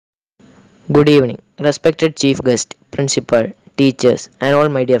Good evening, respected chief guest, principal, teachers, and all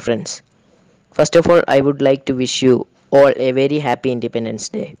my dear friends. First of all, I would like to wish you all a very happy Independence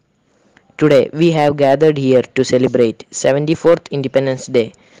Day. Today, we have gathered here to celebrate 74th Independence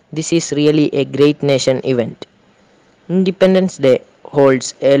Day. This is really a great nation event. Independence Day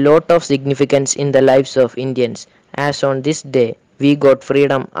holds a lot of significance in the lives of Indians, as on this day we got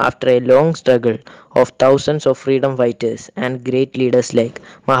freedom after a long struggle of thousands of freedom fighters and great leaders like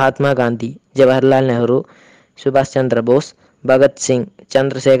Mahatma Gandhi, Jawaharlal Nehru, Subhash Chandra Bose, Bhagat Singh,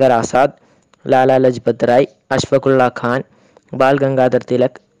 Chandrasekhar Azad, Lala Lajpat Rai, Ashfaqullah Khan, Bal Gangadhar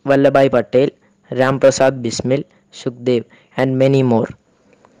Tilak, Vallabhbhai Patel, Ram Prasad Bismil, Sukhdev, and many more.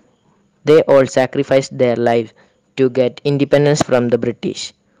 They all sacrificed their lives to get independence from the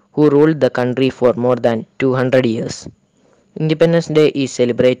British, who ruled the country for more than 200 years. Independence Day is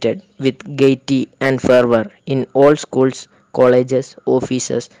celebrated with gaiety and fervor in all schools, colleges,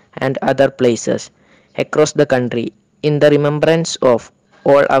 offices, and other places across the country in the remembrance of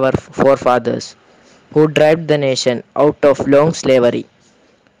all our forefathers who drove the nation out of long slavery.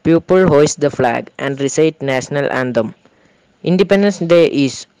 People hoist the flag and recite national anthem. Independence Day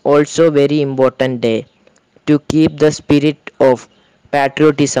is also very important day to keep the spirit of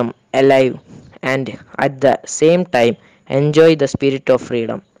patriotism alive and at the same time enjoy the spirit of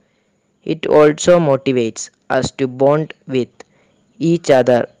freedom. It also motivates us to bond with each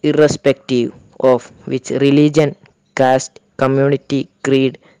other irrespective of which religion, caste, community,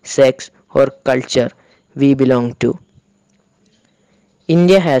 creed, sex, or culture we belong to.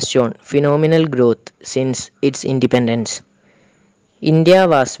 India has shown phenomenal growth since its independence. India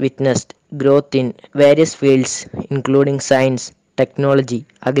was witnessed growth in various fields including science, technology,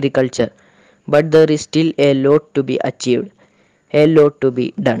 agriculture, but there is still a lot to be achieved, a lot to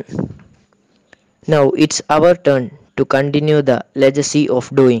be done. Now it's our turn to continue the legacy of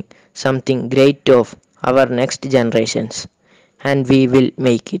doing something great of our next generations, and we will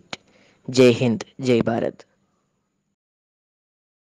make it. Jai Hind, Jai Bharat.